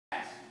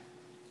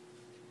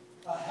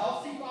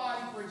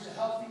brings a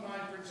healthy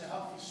mind, brings a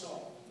healthy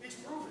soul. It's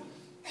proven.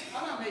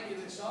 I'm not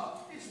making this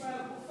up. It's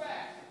medical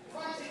fact. If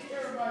I take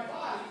care of my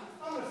body,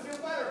 I'm going to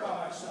feel better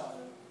about myself.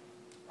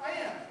 I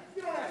am.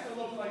 You don't have to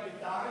look like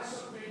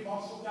Adonis, a big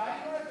muscle guy.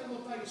 You don't have to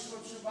look like a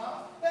swimsuit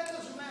model. That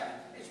doesn't matter.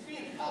 It's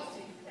being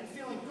healthy and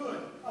feeling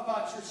good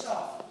about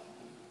yourself.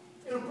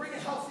 It'll bring a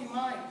healthy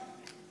mind,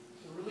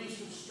 the release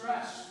of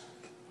stress.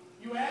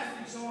 You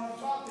athletes know what I'm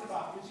talking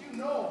about, because you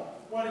know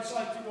what it's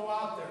like to go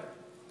out there.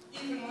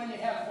 Even when you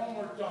have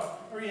homework done,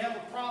 or you have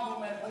a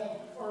problem at home,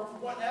 or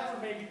whatever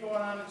may be going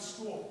on in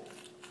school,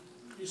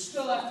 you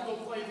still have to go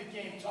play the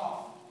game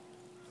tough.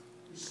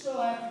 You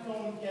still have to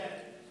go and get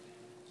it.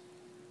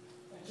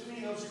 And to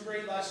me, those are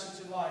great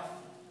lessons in life.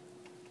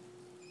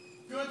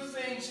 Good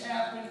things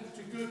happen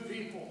to good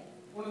people.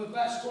 One of the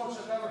best quotes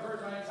I've ever heard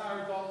in my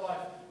entire adult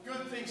life.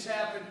 Good things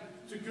happen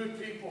to good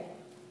people.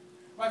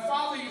 My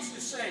father used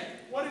to say,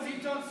 "What have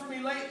you done for me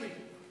lately?"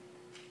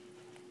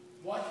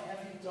 What have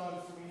you done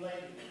for me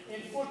lately?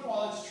 In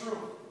football, it's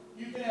true.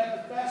 You can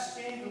have the best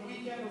game the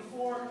weekend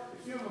before.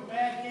 If you have a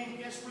bad game,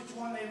 guess which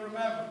one they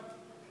remember?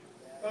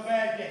 The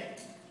bad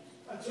game.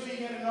 Until you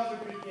get another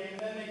good game, and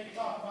then they can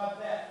talk about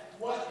that.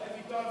 What have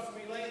you done for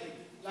me lately?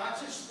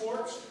 Not just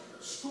sports,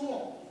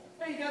 school.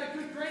 Hey, you got a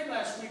good grade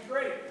last week.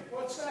 Great.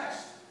 What's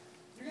next?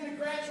 You're going to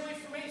graduate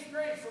from 8th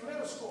grade, from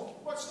middle school.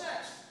 What's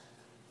next?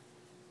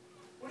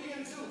 What are you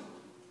going to do?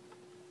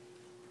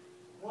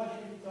 What have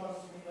you done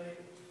for me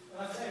lately?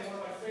 And I'll tell you one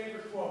of my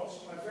favorite quotes,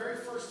 my very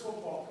first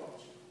football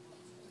coach.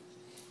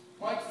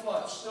 Mike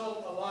Flood,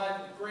 still alive,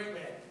 a great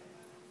man.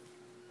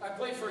 I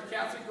played for a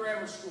Catholic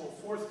grammar school,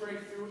 4th grade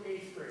through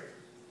 8th grade.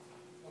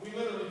 And we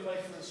literally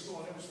played for the school,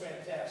 and it was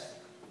fantastic.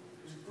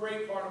 It was a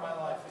great part of my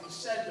life. And he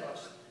said to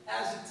us,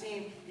 as a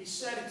team, he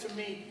said it to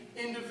me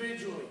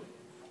individually.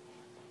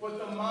 What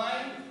the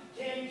mind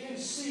can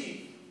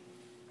conceive,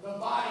 the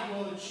body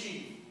will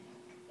achieve.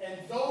 And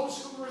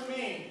those who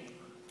remain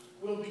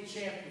will be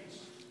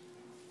champions.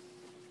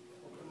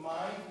 What the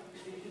mind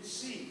can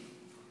conceive,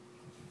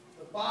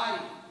 the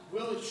body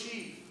will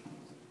achieve.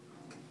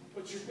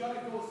 But you're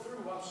going to go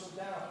through ups and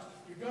downs.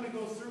 You're going to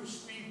go through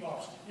speed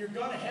bumps. You're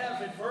going to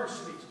have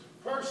adversities,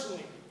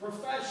 personally,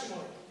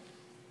 professionally.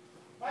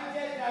 My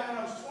dad died when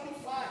I was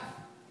 25.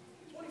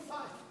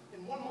 25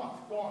 in 1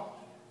 month, gone.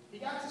 He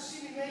got to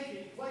see me make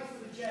it, play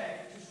for the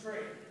Jags, which was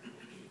great.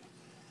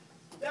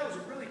 That was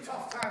a really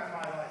tough time in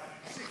my life,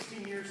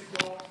 16 years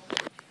ago.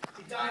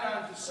 He died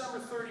on December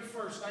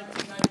 31st,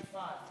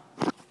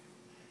 1995.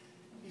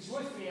 He's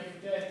with me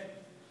every day,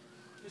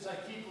 because I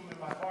keep him in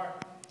my heart.